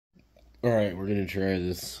Alright, we're going to try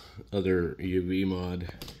this other UV mod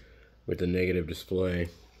with the negative display.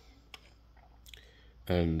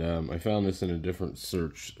 And I found this in a different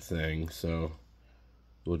search thing, so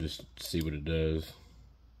we'll just see what it does.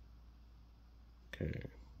 Okay.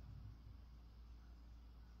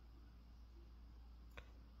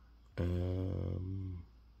 I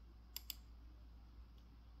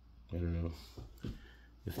don't know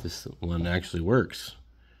if this one actually works.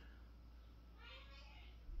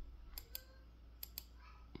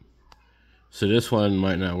 So this one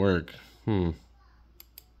might not work.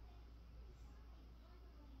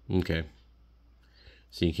 Okay.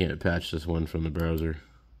 So you can't patch this one from the browser.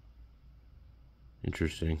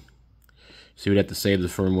 Interesting. So you'd have to save the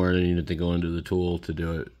firmware and you need to go into the tool to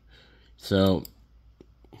do it. So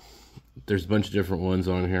there's a bunch of different ones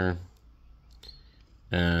on here.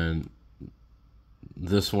 And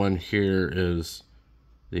this one here is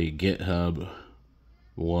the GitHub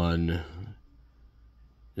one.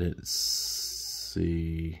 Let's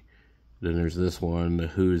see. Then there's this one, the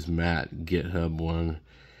Who's Matt GitHub one.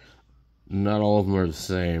 Not all of them are the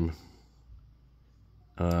same.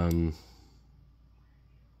 Let's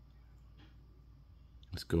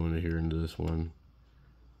go into here into this one.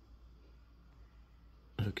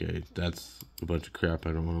 Okay, that's a bunch of crap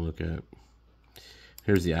I don't want to look at.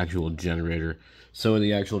 Here's the actual generator. So in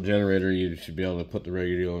the actual generator, you should be able to put the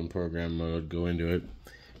radio in program mode, go into it,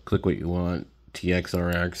 click what you want,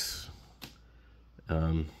 TXRX.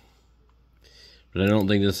 But I don't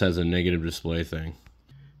think this has a negative display thing.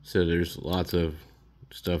 So there's lots of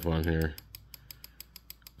stuff on here.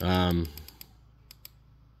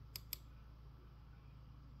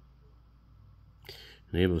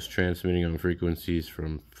 Enables transmitting on frequencies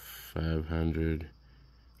from 500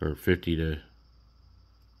 or 50 to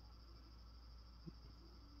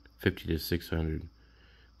 600.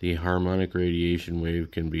 The harmonic radiation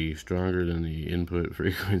wave can be stronger than the input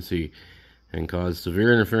frequency and cause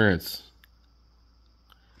severe interference.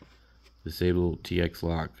 Disable TX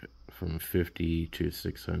lock from 50 to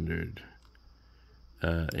 600.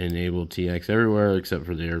 Enable TX everywhere except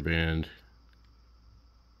for the airband.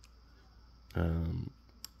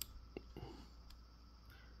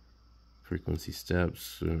 Frequency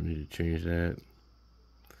steps, we don't need to change that.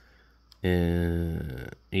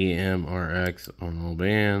 And EMRX on all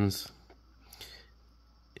bands.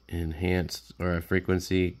 Enhanced RF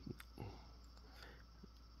frequency.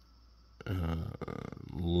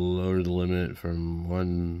 Lower the limit from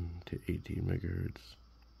 1 to 18 megahertz.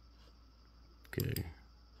 Okay.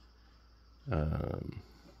 I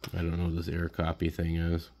don't know what this air copy thing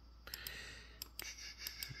is.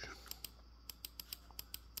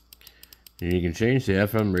 And you can change the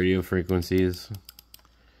FM radio frequencies.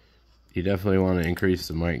 You definitely want to increase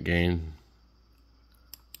the mic gain.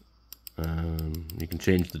 You can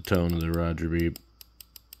change the tone of the Roger beep.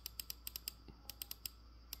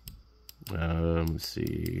 Let's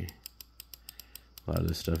see. A lot of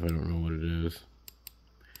this stuff I don't know what it is.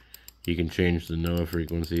 You can change the NOAA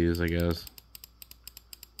frequencies, I guess.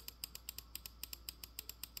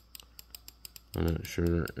 I'm not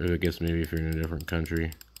sure. I guess maybe if you're in a different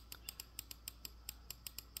country.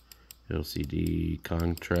 LCD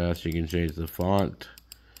contrast, you can change the font.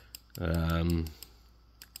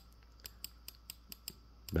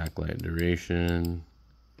 Backlight duration.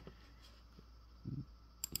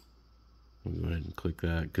 I'll go ahead and click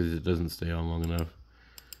that because it doesn't stay on long enough.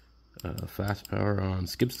 Fast power on,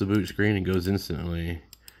 skips the boot screen and goes instantly.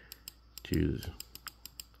 Choose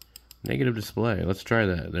negative display. Let's try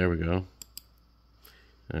that. There we go.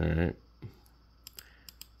 Alright.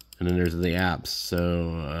 And then there's the apps.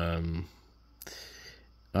 So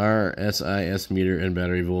RSIS meter and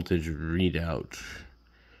battery voltage readout,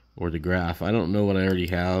 or the graph. I don't know what I already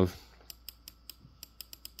have.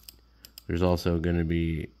 There's also going to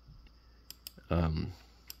be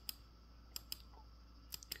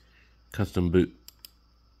custom boot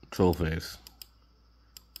control face.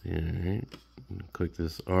 Alright, click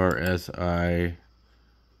this RSI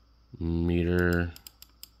meter,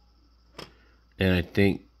 and I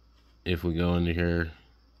think if we go into here,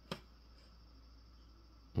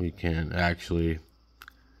 we can actually,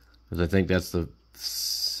 because I think that's the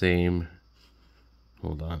same.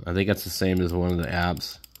 Hold on, I think that's the same as one of the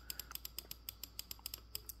apps.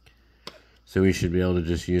 So we should be able to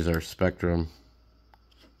just use our spectrum.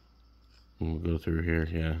 And we'll go through here,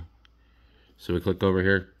 yeah. So we click over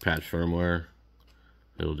here, patch firmware.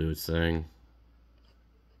 It'll do its thing.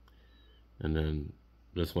 And then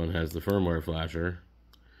this one has the firmware flasher.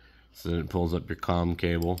 So then it pulls up your COM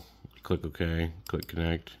cable. Click OK, click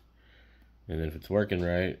connect. And then if it's working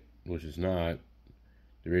right, which is not,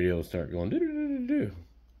 the radio will start going do-do-do-do-do.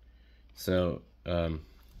 So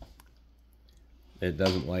it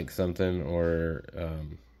doesn't like something, or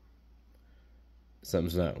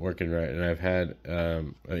something's not working right. And I've had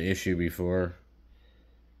an issue before,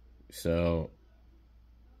 so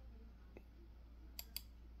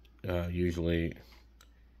usually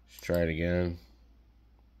just try it again.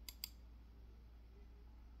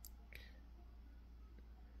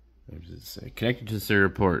 What does it say? Connected to the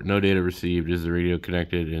serial port. No data received. Is the radio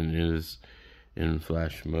connected and is in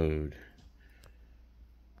flash mode?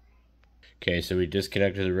 Okay, so we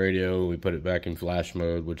disconnected the radio. We put it back in flash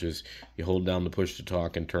mode, which is you hold down the push to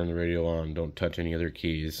talk and turn the radio on. Don't touch any other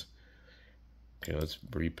keys. Okay, let's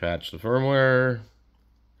repatch the firmware.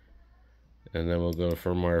 And then we'll go to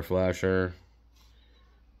firmware flasher.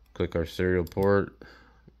 Click our serial port.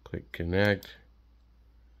 Click connect.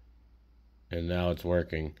 And now it's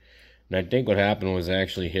working. And I think what happened was I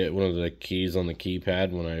actually hit one of the keys on the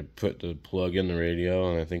keypad when I put the plug in the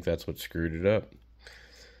radio, and I think that's what screwed it up.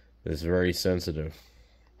 It's very sensitive.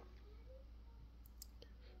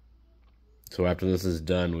 So after this is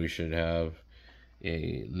done, we should have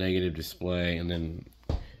a negative display, and then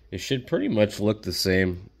it should pretty much look the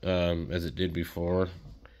same as it did before.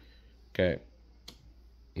 Okay.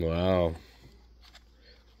 Wow.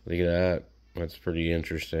 Look at that. That's pretty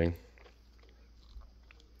interesting.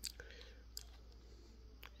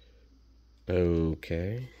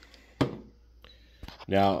 Okay.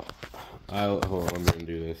 Now, hold on, I'm going to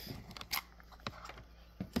do this.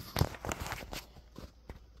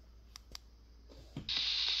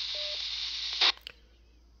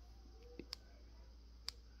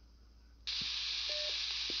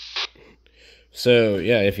 So,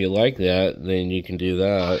 yeah, if you like that, then you can do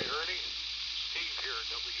that.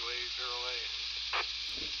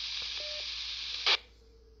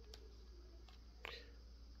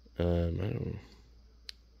 I don't know.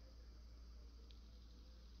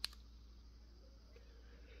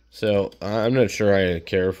 So, I'm not sure I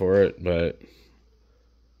care for it, but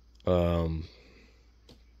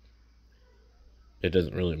it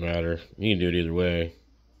doesn't really matter. You can do it either way.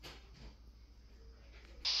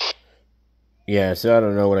 Yeah, so I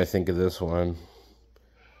don't know what I think of this one.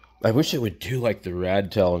 I wish it would do like the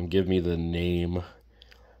Radtel and give me the name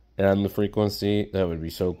and the frequency. That would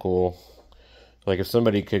be so cool. Like if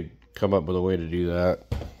somebody could come up with a way to do that,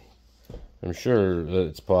 I'm sure that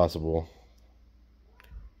it's possible.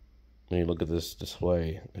 When you look at this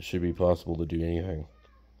display, it should be possible to do anything.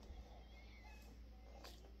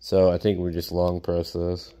 So I think we just long press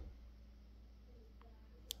this.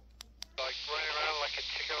 Like running around like a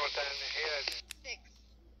chicken with that in the head.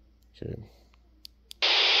 Okay.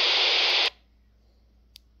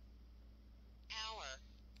 Hour.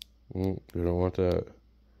 We don't want that.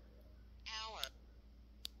 Hour.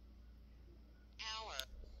 Hour.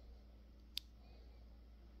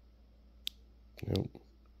 Nope.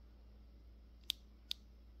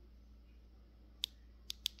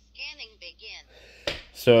 Scanning begin.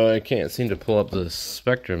 So I can't seem to pull up the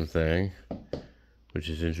spectrum thing, which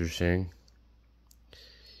is interesting.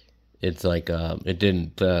 It's like it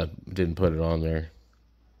didn't put it on there.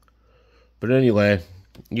 But anyway,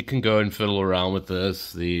 you can go and fiddle around with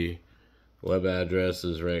this. The web address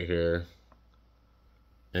is right here,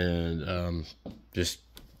 and just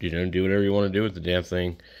do whatever you want to do with the damn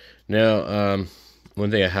thing. Now, one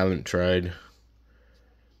thing I haven't tried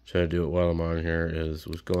to do it while I'm on here is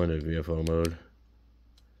let's go into VFO mode.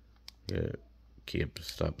 Yeah,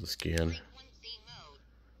 stop the scan.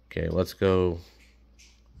 Okay, let's go.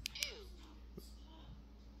 2,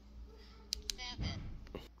 7.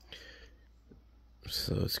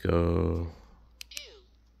 So let's go. 2,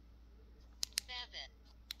 7,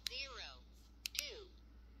 0, 2,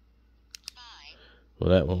 5. Well,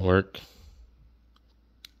 that won't work.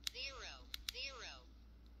 0, 0,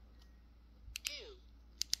 2,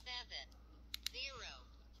 7, 0,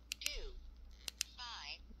 2, 5.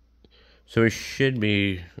 So it should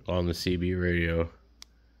be on the CB radio.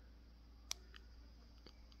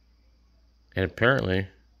 And apparently,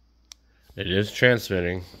 it is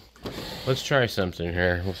transmitting. Let's try something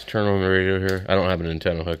here. Let's turn on the radio here. I don't have an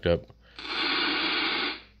antenna hooked up.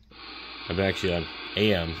 I'm actually on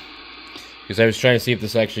AM. Because I was trying to see if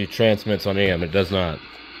this actually transmits on AM. It does not.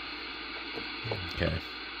 Okay.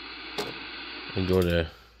 And go to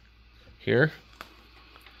here.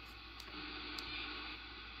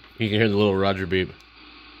 You can hear the little Roger beep.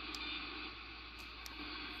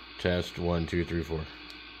 Test 1, 2, 3, 4.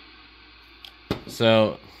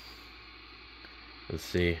 So, let's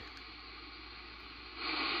see.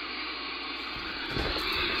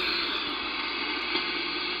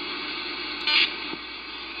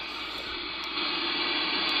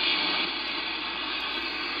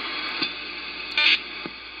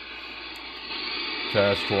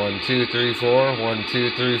 Test 1 2 3 4 1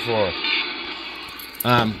 2 3 4.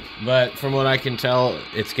 But from what I can tell,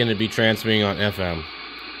 it's going to be transmitting on FM.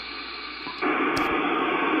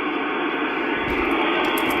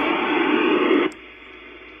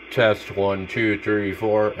 Test 1 2 3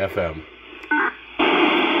 4 FM.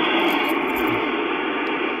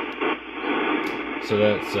 So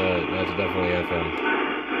that's definitely FM.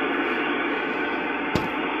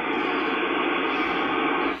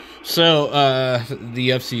 So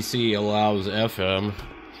the FCC allows FM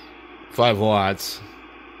 5 watts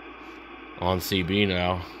on CB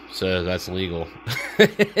now, so that's legal.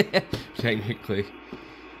 Technically,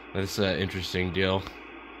 that's an interesting deal.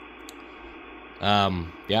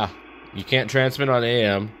 Yeah, you can't transmit on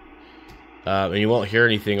AM, and you won't hear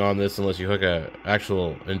anything on this unless you hook a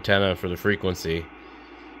actual antenna for the frequency.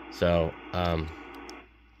 So,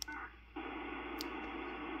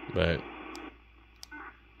 but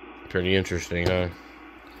pretty interesting, huh?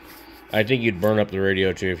 I think you'd burn up the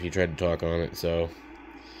radio too if you tried to talk on it, so,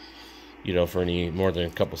 you know, for any more than a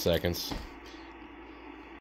couple seconds.